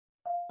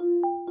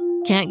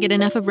Can't get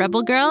enough of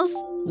Rebel Girls?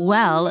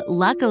 Well,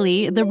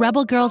 luckily, the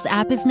Rebel Girls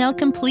app is now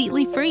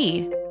completely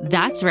free.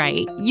 That's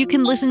right. You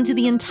can listen to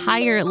the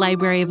entire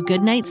library of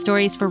goodnight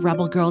stories for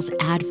Rebel Girls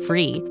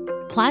ad-free.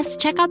 Plus,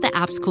 check out the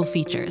app's cool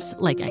features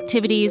like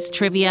activities,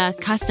 trivia,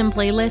 custom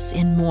playlists,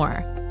 and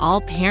more.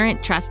 All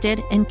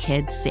parent-trusted and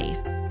kids-safe.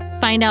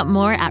 Find out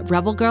more at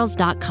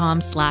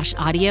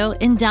rebelgirls.com/audio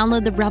and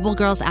download the Rebel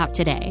Girls app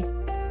today.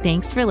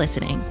 Thanks for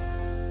listening.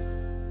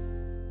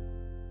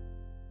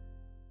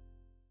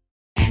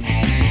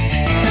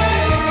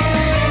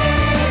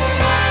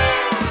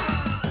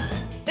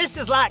 This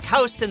is like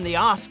hosting the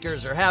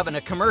Oscars or having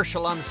a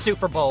commercial on the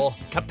Super Bowl.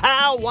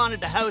 Kapow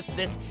wanted to host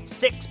this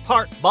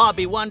 6-part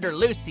Bobby Wonder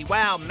Lucy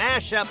Wow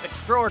mashup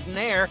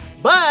extraordinaire,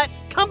 but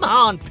come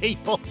on,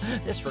 people.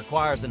 This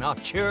requires an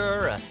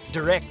auteur, a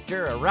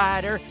director, a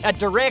writer, a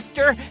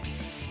director.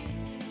 Psst.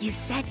 You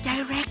said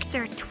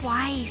director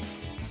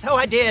twice. So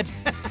I did.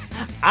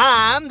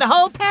 I'm the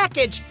whole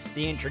package.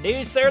 The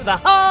introducer, the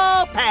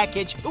whole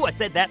package. Ooh, I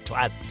said that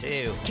twice,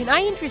 too. Can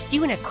I interest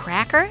you in a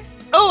cracker?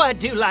 Oh, I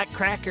do like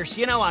crackers.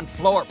 You know, on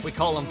Florp, we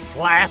call them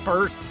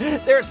flappers.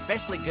 They're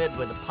especially good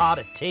with a pot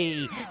of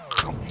tea.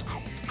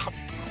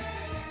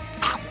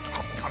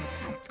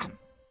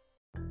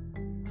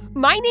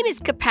 My name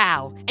is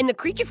Kapow, and the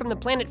creature from the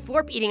planet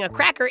Florp eating a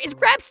cracker is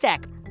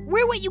Grabstack.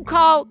 We're what you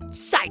call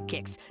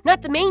sidekicks.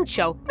 Not the main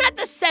show, not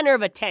the center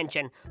of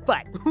attention,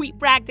 but we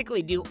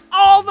practically do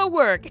all the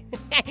work.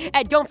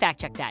 Don't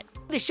fact check that.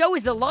 The show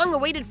is the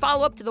long-awaited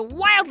follow-up to the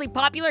wildly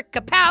popular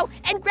Kapow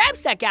and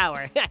Grabstack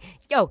Hour.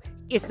 Oh,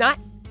 it's not?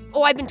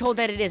 Oh, I've been told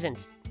that it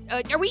isn't.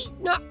 Are we?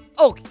 No.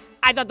 Oh,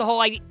 I thought the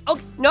whole idea.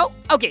 Okay, no?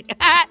 Okay.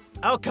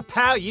 Oh,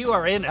 Kapow, you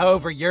are in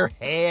over your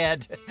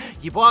head.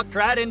 You've walked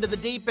right into the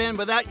deep end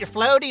without your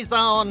floaties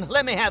on.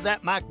 Let me have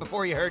that mic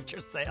before you hurt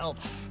yourself.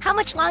 How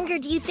much longer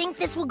do you think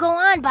this will go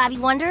on, Bobby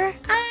Wonder?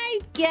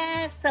 I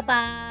guess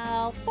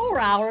about 4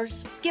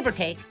 hours, give or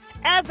take.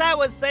 As I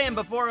was saying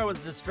before I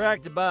was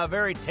distracted by a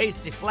very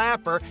tasty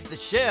flapper, the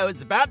show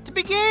is about to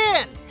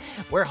begin.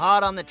 We're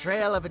hot on the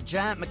trail of a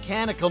giant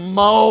mechanical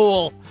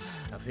mole.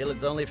 I feel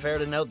it's only fair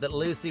to note that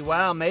Lucy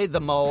Wow made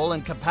the mole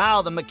and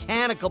Kapow, the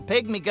mechanical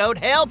pygmy goat,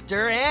 helped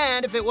her,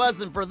 and if it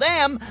wasn't for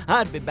them,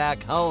 I'd be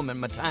back home in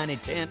my tiny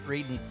tent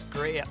reading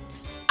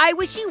scripts. I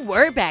wish you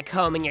were back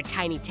home in your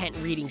tiny tent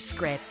reading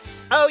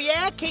scripts. Oh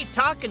yeah? Keep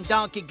talking,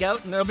 donkey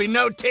goat, and there'll be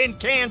no tin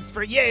cans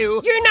for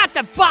you. You're not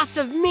the boss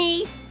of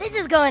me. This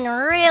is going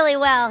really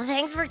well.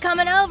 Thanks for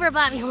coming over,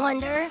 Bobby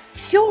Wonder.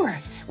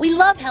 Sure. We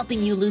love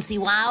helping you, Lucy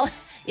Wow.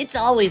 It's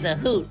always a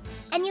hoot.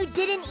 And you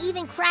didn't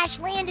even crash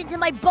land into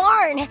my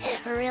barn.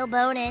 A real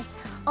bonus.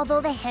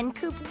 Although the hen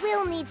coop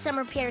will need some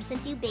repair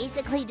since you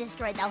basically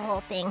destroyed the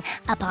whole thing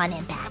upon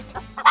impact.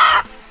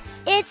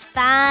 It's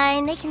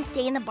fine. They can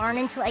stay in the barn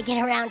until I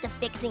get around to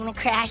fixing the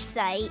crash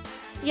site.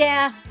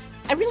 Yeah,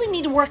 I really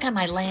need to work on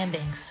my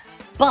landings.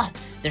 But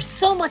there's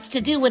so much to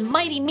do when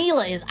Mighty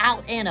Mila is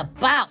out and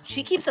about.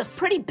 She keeps us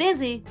pretty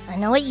busy. I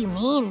know what you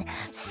mean.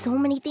 So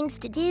many things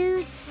to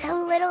do,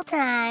 so little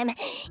time.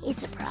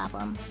 It's a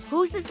problem.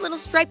 Who's this little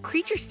striped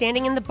creature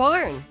standing in the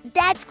barn?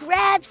 That's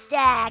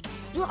Grabstack.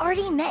 You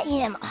already met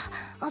him.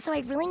 Also, I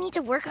really need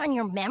to work on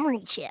your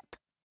memory chip.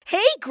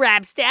 Hey,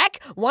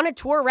 Grabstack! Want a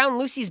tour around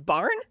Lucy's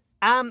barn?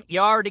 You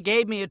already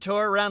gave me a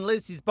tour around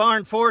Lucy's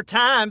barn 4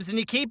 times, and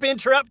you keep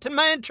interrupting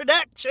my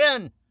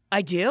introduction.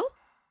 I do?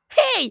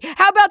 Hey,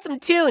 how about some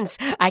tunes?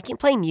 I can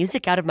play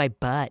music out of my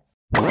butt.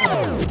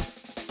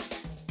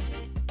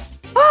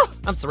 Oh,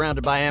 I'm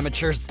surrounded by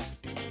amateurs.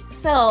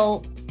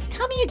 So,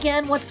 tell me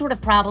again what sort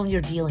of problem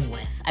you're dealing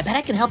with. I bet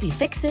I can help you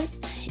fix it.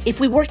 If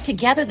we work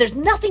together, there's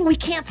nothing we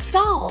can't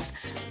solve.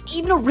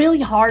 Even a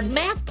really hard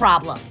math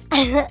problem.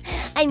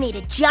 I made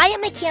a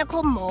giant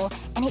mechanical mole,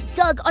 and it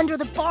dug under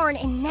the barn,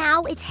 and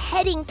now it's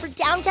heading for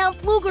downtown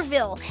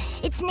Pflugerville.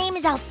 Its name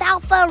is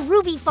Alfalfa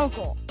Ruby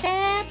Funkle.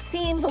 That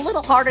seems a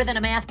little harder than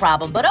a math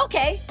problem, but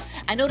okay.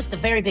 I noticed a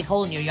very big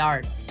hole in your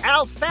yard.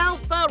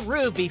 Alfalfa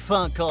Ruby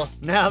Funkle.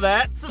 Now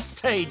that's a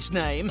stage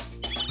name.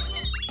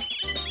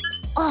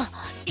 Oh,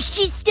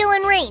 she's still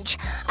in range.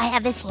 I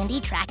have this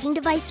handy tracking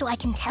device so I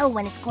can tell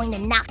when it's going to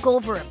knock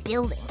over a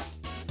building.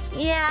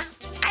 Yeah,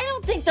 I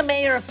don't think the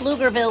mayor of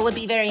Pflugerville would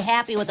be very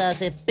happy with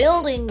us if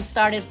buildings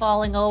started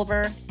falling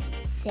over.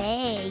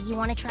 Say, you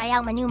want to try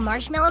out my new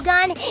marshmallow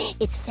gun?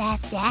 It's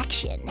fast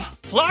action.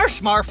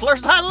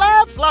 Flarschmarflers, I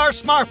love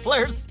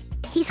Flarschmarflers.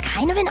 He's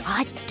kind of an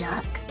odd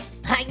duck.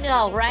 I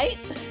know, right?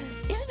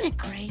 Isn't it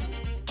great?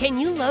 Can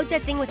you load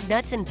that thing with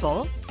nuts and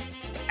bolts?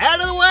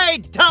 Out of the way,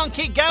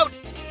 donkey goat.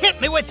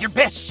 Hit me with your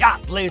best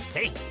shot,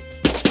 Lucy.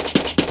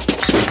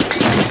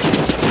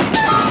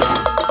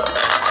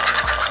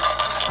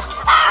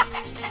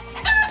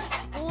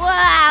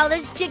 Wow,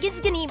 those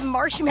chickens can eat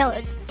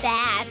marshmallows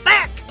fast.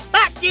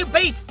 Back, you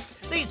beasts!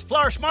 These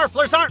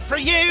Flarschmarflers aren't for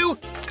you.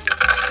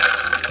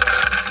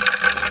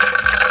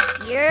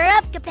 You're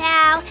up,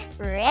 Kapow.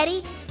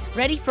 Ready?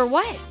 Ready for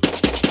what?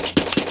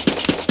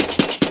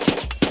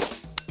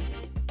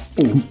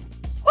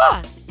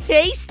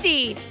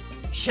 Tasty!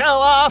 Show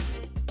off.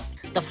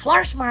 The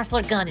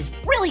Flarschmarfler gun is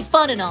really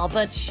fun and all,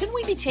 but shouldn't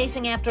we be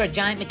chasing after a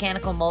giant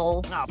mechanical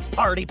mole? Oh,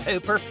 party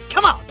pooper.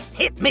 Come on,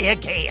 hit me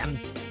again.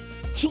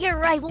 You're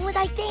right, what was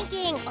I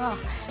thinking? Oh,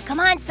 come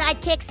on,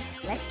 sidekicks.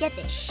 Let's get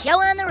this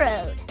show on the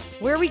road.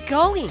 Where are we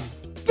going?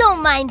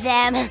 Don't mind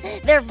them.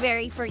 They're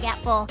very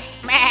forgetful.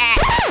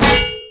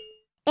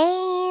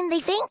 And they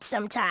faint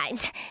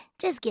sometimes.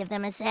 Just give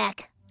them a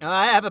sec.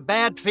 I have a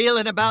bad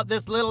feeling about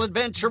this little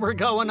adventure we're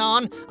going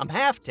on. I'm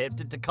half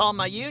tempted to call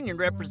my union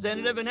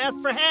representative and ask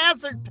for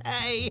hazard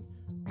pay.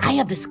 I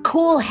have this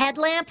cool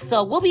headlamp,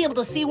 so we'll be able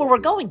to see where we're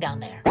going down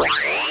there.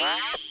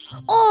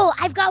 Oh,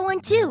 I've got one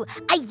too.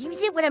 I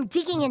use it when I'm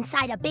digging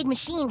inside a big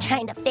machine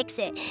trying to fix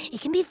it. It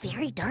can be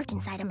very dark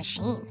inside a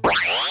machine.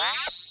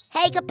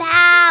 Hey,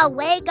 Kapow,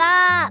 wake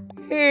up!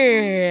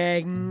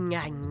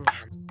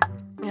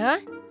 Huh?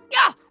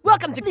 Yeah,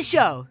 welcome to the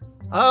show.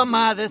 Oh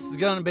my, this is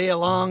gonna be a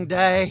long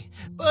day.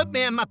 Put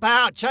me in my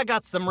pouch, I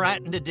got some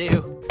writing to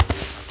do.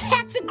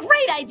 That's a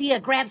great idea,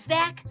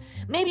 Grabstack.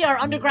 Maybe our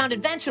underground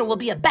adventure will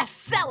be a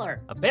bestseller.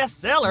 A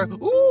bestseller?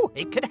 Ooh,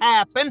 it could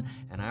happen.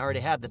 And I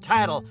already have the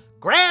title,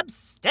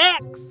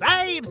 Grabstack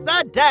Saves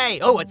the Day.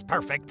 Oh, it's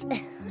perfect.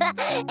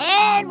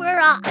 And we're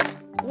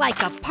off.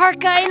 Like a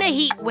parka in a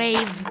heat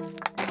wave.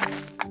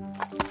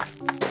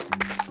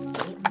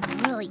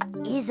 It really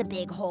is a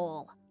big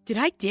hole. Did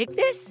I dig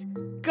this?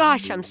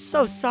 Gosh, I'm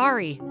so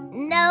sorry.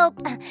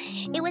 Nope.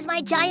 It was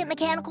my giant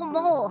mechanical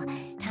mole.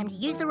 Time to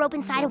use the rope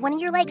inside of one of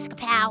your legs,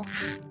 Kapow.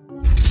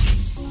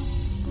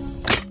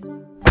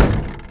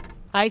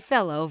 I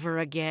fell over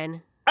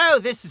again. Oh,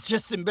 this is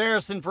just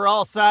embarrassing for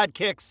all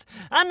sidekicks.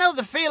 I know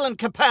the feeling,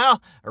 Kapow.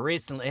 I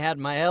recently had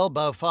my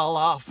elbow fall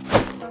off.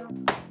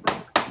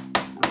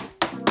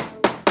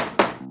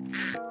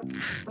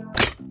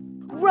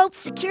 Rope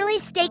securely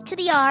staked to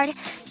the yard.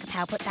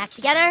 Kapow put back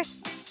together.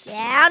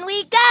 Down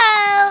we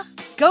go!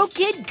 Go,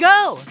 kid,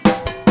 go!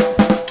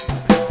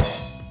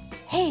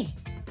 Hey,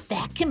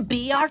 that can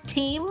be our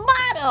team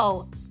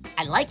motto.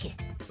 I like it.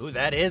 Ooh,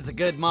 that is a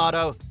good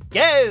motto.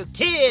 Go,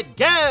 kid,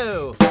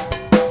 go!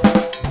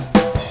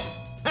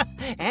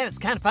 And it's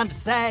kind of fun to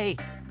say.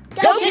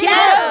 Go, kid,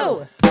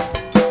 go!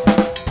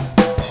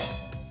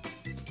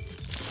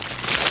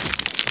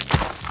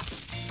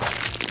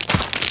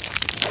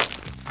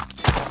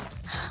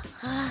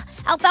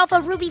 Alfalfa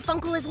Ruby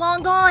Funkle is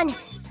long gone.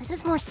 This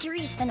is more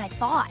serious than I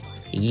thought.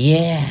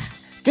 Yeah,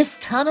 this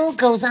tunnel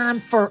goes on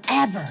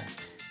forever.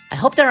 I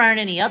hope there aren't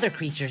any other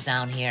creatures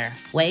down here.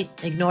 Wait,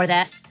 ignore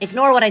that.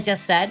 Ignore what I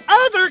just said.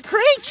 Other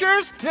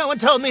creatures? No one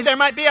told me there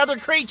might be other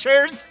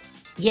creatures.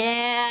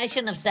 Yeah, I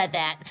shouldn't have said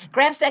that.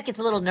 Grabstack gets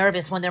a little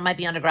nervous when there might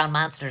be underground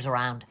monsters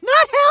around.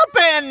 Not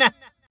helping!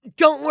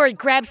 Don't worry,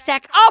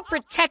 Grabstack, I'll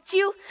protect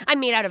you.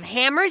 I'm made out of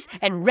hammers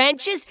and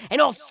wrenches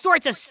and all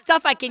sorts of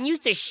stuff I can use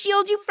to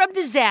shield you from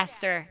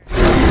disaster.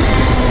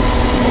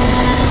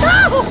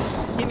 No!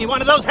 Give me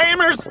one of those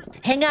hammers!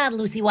 Hang on,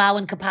 Lucy Wow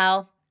and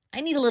Kapow.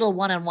 I need a little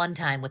one-on-one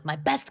time with my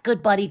best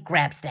good buddy,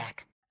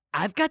 Grabstack.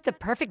 I've got the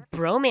perfect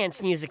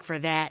bromance music for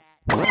that.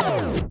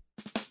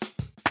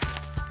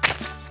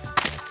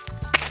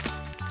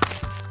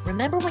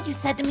 Remember what you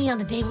said to me on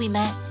the day we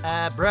met?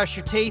 Brush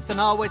your teeth and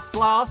always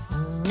floss?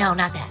 No,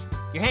 not that.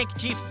 Your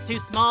handkerchief is too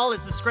small,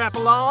 it's a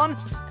scrap-a-lawn?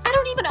 I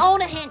don't even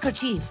own a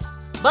handkerchief.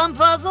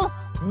 Bumfuzzle?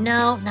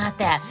 No, not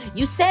that.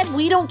 You said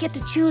we don't get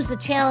to choose the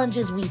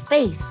challenges we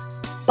face,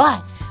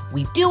 but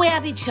we do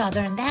have each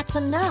other, and that's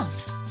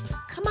enough.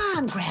 Come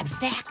on,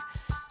 Grabstack.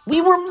 We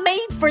were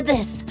made for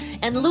this,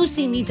 and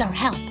Lucy needs our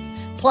help.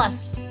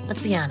 Plus,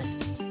 let's be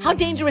honest, how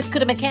dangerous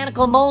could a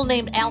mechanical mole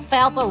named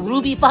Alfalfa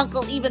Ruby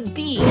Funkle even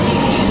be?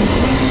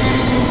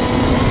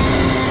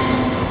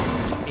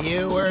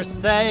 You were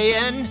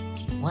saying?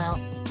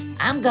 Well,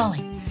 I'm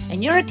going,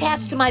 and you're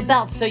attached to my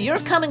belt, so you're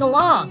coming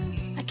along.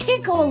 I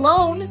can't go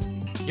alone.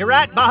 You're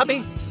right,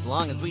 Bobby. As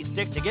long as we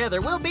stick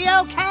together, we'll be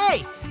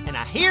okay. And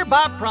I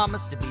hereby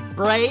promise to be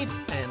brave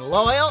and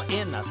loyal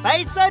in the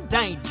face of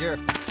danger.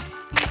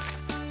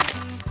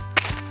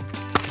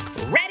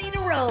 Ready to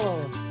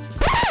roll.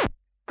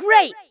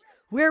 Great!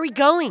 Where are we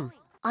going?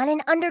 On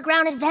an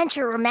underground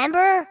adventure,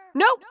 remember?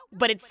 Nope,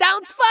 but it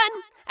sounds fun.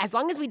 As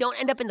long as we don't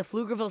end up in the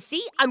Pflugerville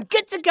Sea, I'm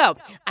good to go.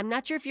 I'm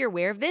not sure if you're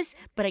aware of this,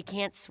 but I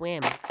can't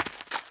swim.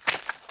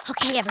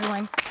 Okay,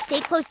 everyone, stay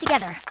close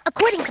together.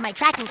 According to my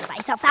tracking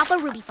device, Alfalfa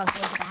Ruby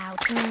Funkle is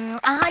about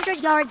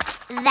 100 yards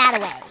that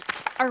way.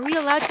 Are we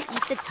allowed to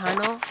eat the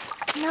tunnel?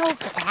 No,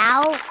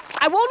 Kapow.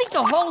 I won't eat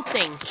the whole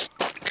thing.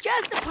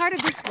 Just a part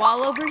of this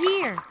wall over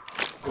here.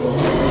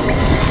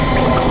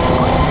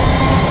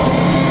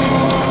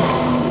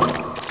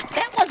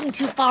 That wasn't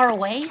too far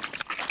away.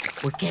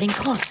 We're getting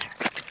closer.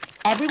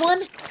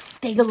 Everyone,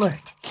 stay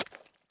alert.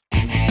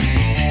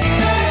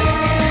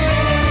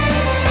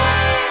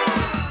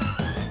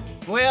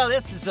 Well,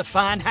 this is a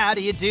fine how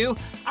do you do.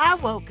 I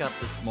woke up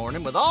this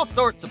morning with all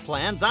sorts of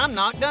plans I'm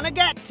not gonna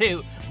get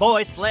to.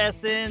 Voice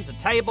lessons, a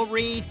table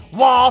read,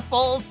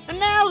 waffles, and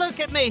now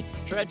look at me,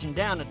 trudging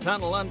down a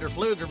tunnel under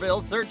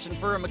Pflugerville searching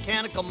for a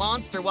mechanical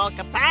monster while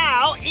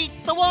Kapow eats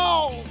the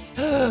walls.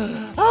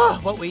 Oh,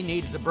 what we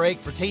need is a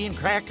break for tea and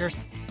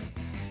crackers.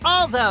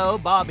 Although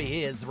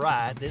Bobby is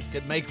right, this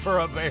could make for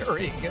a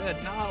very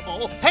good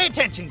novel. Pay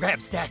attention,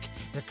 Grabstack.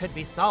 There could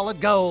be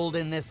solid gold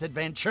in this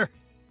adventure.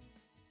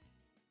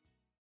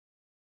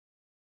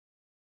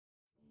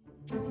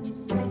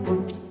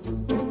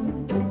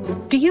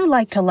 Do you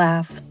like to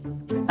laugh?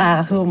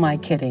 Who am I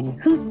kidding?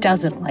 Who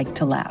doesn't like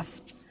to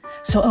laugh?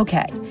 So,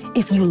 okay,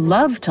 if you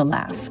love to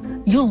laugh,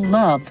 you'll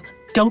love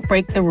Don't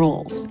Break the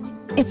Rules.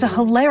 It's a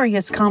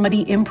hilarious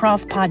comedy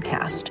improv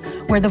podcast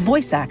where the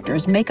voice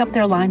actors make up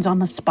their lines on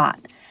the spot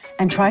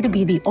and try to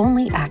be the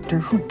only actor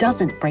who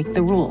doesn't break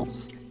the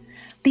rules.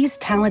 These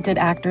talented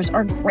actors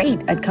are great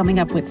at coming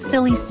up with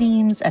silly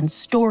scenes and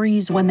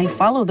stories when they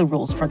follow the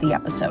rules for the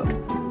episode.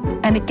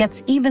 And it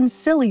gets even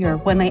sillier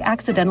when they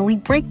accidentally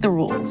break the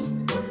rules.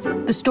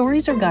 The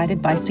stories are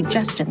guided by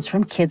suggestions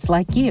from kids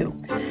like you,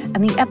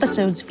 and the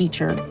episodes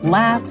feature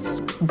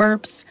laughs,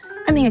 burps,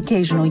 and the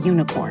occasional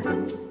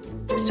unicorn.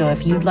 So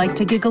if you'd like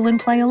to giggle and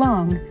play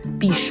along,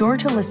 be sure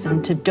to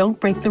listen to Don't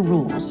Break the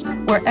Rules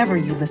wherever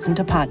you listen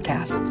to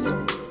podcasts.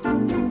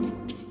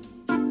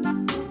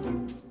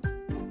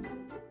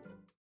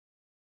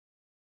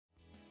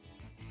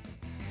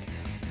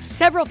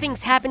 Several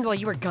things happened while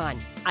you were gone.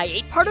 I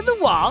ate part of the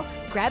wall,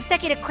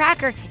 Grabstack ate a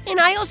cracker, and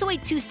I also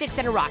ate 2 sticks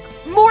and a rock.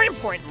 More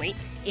importantly,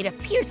 it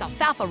appears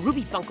Alfalfa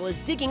Ruby Funkle is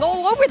digging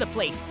all over the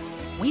place.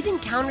 We've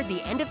encountered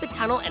the end of the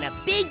tunnel and a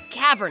big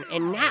cavern,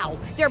 and now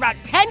there are about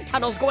 10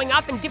 tunnels going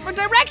off in different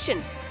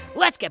directions.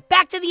 Let's get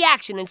back to the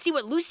action and see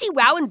what Lucy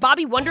Wow and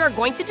Bobby Wonder are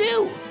going to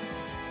do.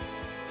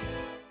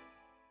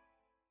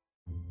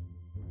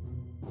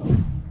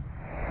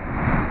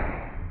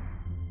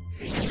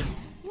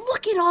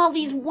 Look at all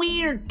these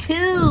weird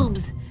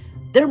tubes.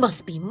 There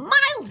must be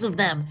miles of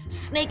them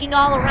snaking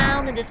all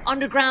around in this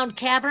underground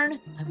cavern.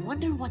 I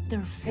wonder what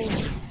they're for.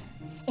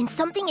 And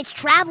something is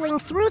traveling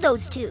through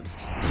those tubes.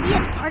 Maybe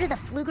it's part of the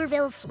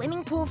Pflugerville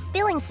swimming pool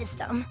filling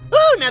system.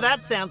 Ooh, now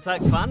that sounds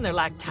like fun. They're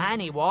like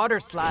tiny water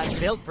slides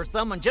built for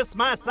someone just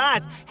my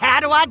size. How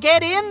do I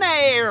get in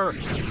there?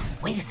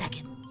 Wait a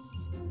second.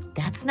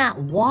 That's not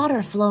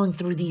water flowing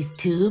through these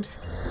tubes.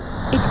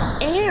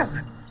 It's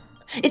air.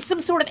 It's some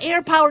sort of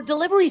air-powered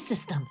delivery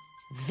system.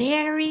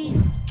 Very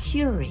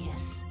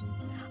curious.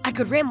 I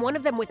could ram one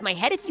of them with my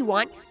head if you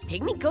want.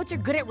 Pygmy goats are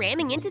good at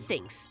ramming into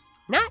things.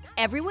 Not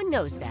everyone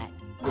knows that.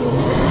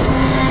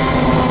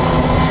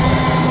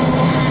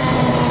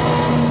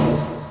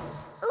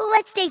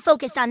 Let's stay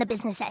focused on the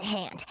business at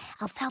hand.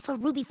 Alfalfa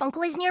Ruby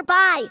Funkle is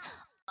nearby.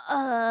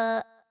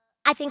 I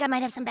think I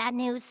might have some bad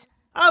news.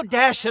 Oh,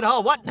 dash it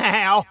all, what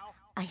now?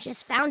 I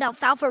just found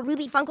Alfalfa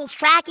Ruby Funkle's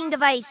tracking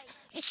device.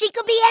 She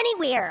could be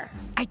anywhere.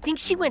 I think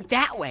she went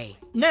that way.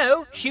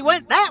 No, she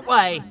went that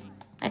way.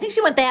 I think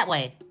she went that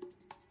way.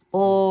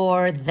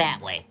 Or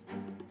that way.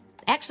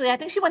 Actually, I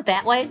think she went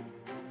that way.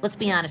 Let's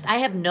be honest, I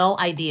have no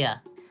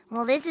idea.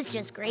 Well, this is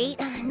just great.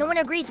 No one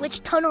agrees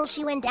which tunnel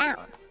she went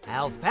down.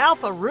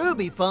 Alfalfa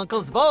Ruby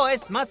Funkle's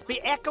voice must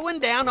be echoing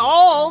down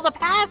all the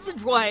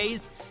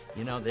passageways.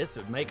 You know, this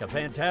would make a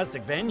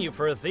fantastic venue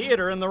for a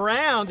theater in the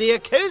round. The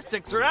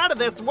acoustics are out of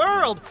this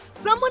world.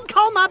 Someone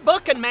call my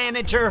booking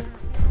manager.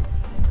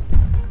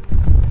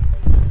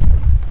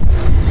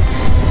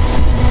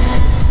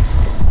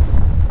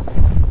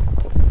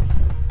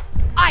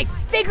 I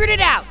figured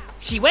it out.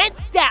 She went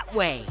that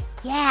way.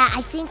 Yeah,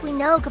 I think we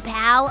know,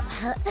 Kapow.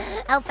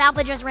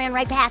 Alfalfa just ran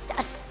right past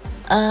us.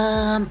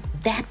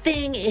 That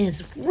thing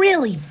is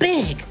really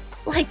big.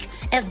 Like,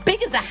 as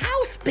big as a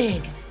house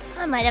big.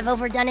 I might have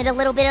overdone it a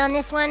little bit on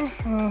this one.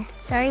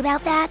 Sorry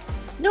about that.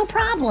 No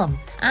problem.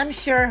 I'm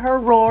sure her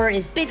roar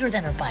is bigger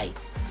than her bite.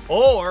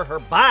 Or her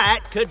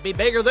bite could be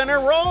bigger than her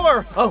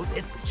roar. Oh,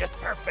 this is just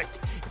perfect.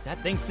 If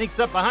that thing sneaks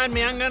up behind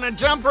me, I'm gonna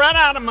jump right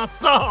out of my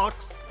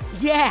socks.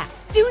 Yeah,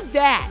 do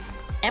that.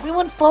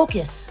 Everyone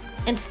focus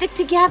and stick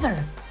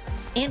together.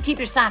 And keep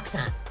your socks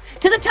on.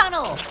 To the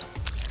tunnel!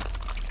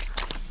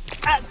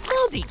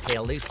 Small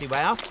detail, Lucy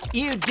Wow.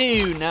 You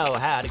do know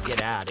how to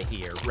get out of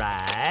here,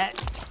 right?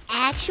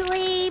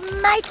 Actually,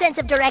 my sense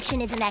of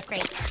direction isn't that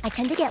great. I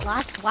tend to get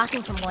lost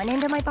walking from one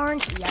end of my barn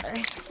to the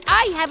other.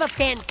 I have a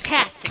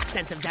fantastic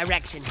sense of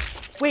direction.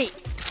 Wait,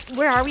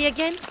 where are we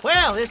again?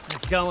 Well, this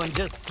is going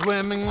just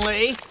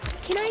swimmingly.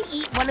 Can I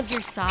eat one of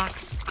your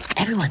socks?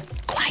 Everyone,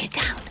 quiet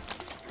down.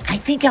 I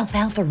think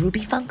Alfalfa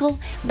Ruby Funkle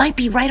might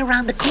be right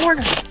around the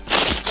corner.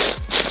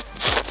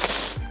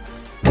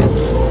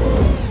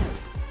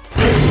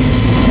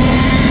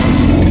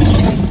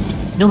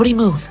 Nobody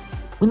move.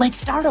 We might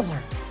startle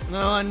her.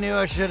 No, I knew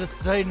I should have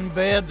stayed in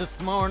bed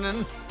this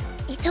morning.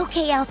 It's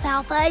okay,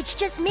 Alfalfa. It's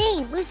just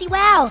me, Lucy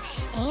Wow.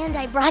 And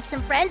I brought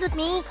some friends with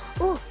me.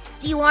 Ooh,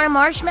 do you want a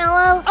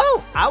marshmallow?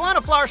 Oh, I want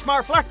a flourish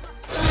marfler.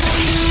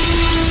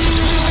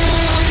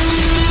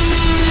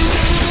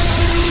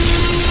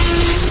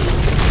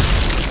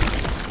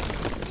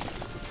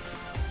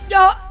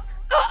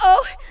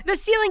 Uh-oh! The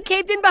ceiling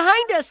caved in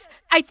behind us.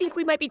 I think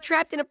we might be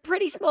trapped in a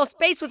pretty small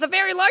space with a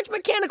very large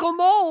mechanical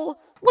mole.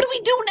 What do we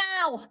do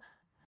now?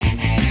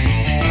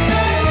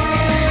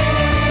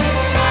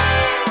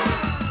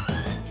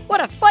 What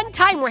a fun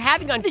time we're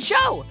having on the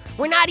show!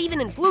 We're not even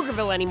in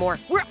Pflugerville anymore.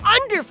 We're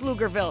under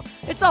Pflugerville.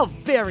 It's all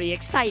very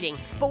exciting.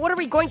 But what are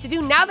we going to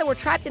do now that we're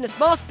trapped in a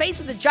small space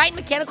with a giant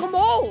mechanical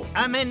mole?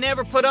 I may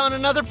never put on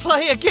another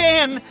play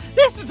again.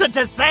 This is a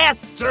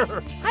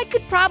disaster. I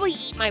could probably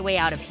eat my way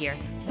out of here,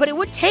 but it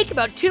would take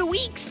about 2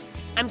 weeks.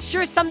 I'm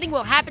sure something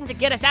will happen to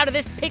get us out of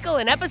this pickle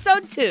in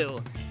episode 2.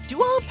 Do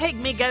all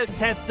pygmy goats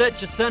have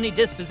such a sunny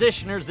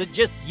disposition, or is it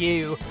just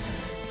you?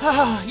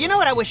 You know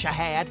what I wish I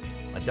had?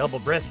 A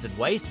double-breasted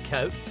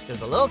waistcoat.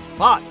 There's a little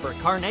spot for a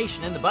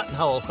carnation in the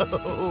buttonhole.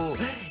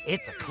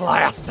 It's a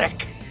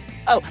classic.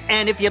 Oh,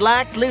 and if you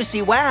liked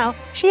Lucy Wow,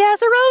 she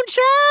has her own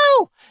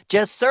show.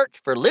 Just search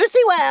for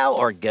Lucy Wow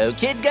or Go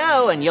Kid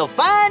Go and you'll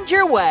find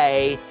your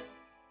way.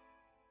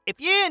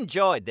 If you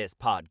enjoyed this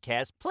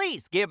podcast,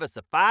 please give us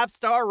a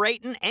 5-star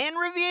rating and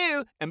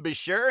review, and be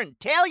sure and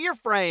tell your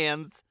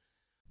friends.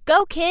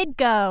 Go Kid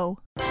Go!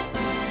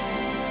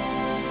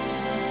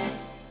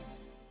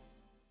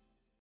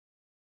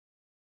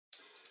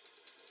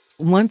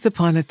 Once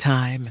upon a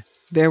time,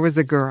 there was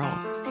a girl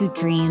who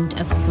dreamed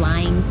of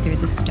flying through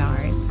the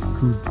stars,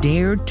 who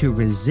dared to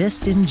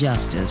resist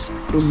injustice,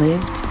 who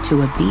lived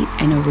to a beat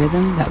and a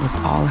rhythm that was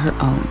all her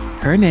own.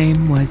 Her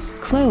name was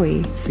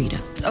Chloe, Frida,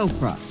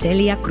 Oprah,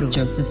 Celia Cruz,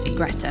 Josephine,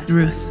 Greta,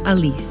 Ruth,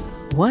 Elise.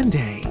 One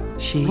day,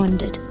 she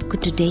wondered,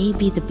 could today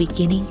be the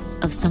beginning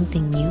of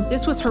something new?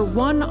 This was her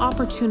one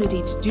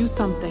opportunity to do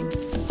something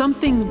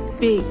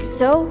big.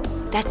 So,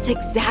 that's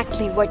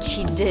exactly what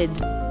she did.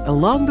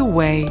 Along the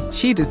way,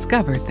 she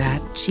discovered that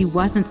she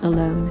wasn't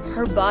alone.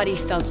 Her body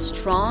felt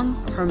strong,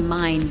 her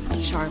mind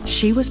sharp.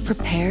 She was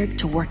prepared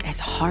to work as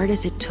hard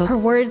as it took. Her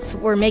words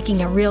were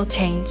making a real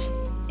change,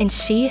 and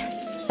she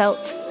felt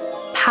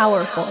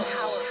powerful.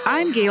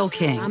 I'm Gail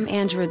King. I'm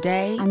Andra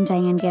Day. I'm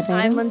Diane Guerrero.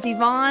 I'm Lindsay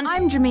Vaughn.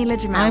 I'm Jamila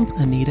Jamal. I'm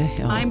Anita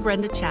Hill. I'm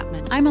Brenda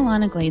Chapman. I'm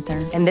Alana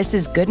Glazer. And this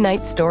is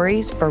Goodnight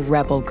Stories for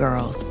Rebel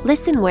Girls.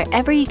 Listen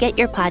wherever you get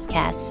your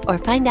podcasts or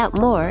find out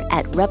more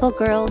at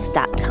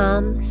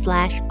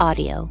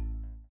rebelgirls.com/audio.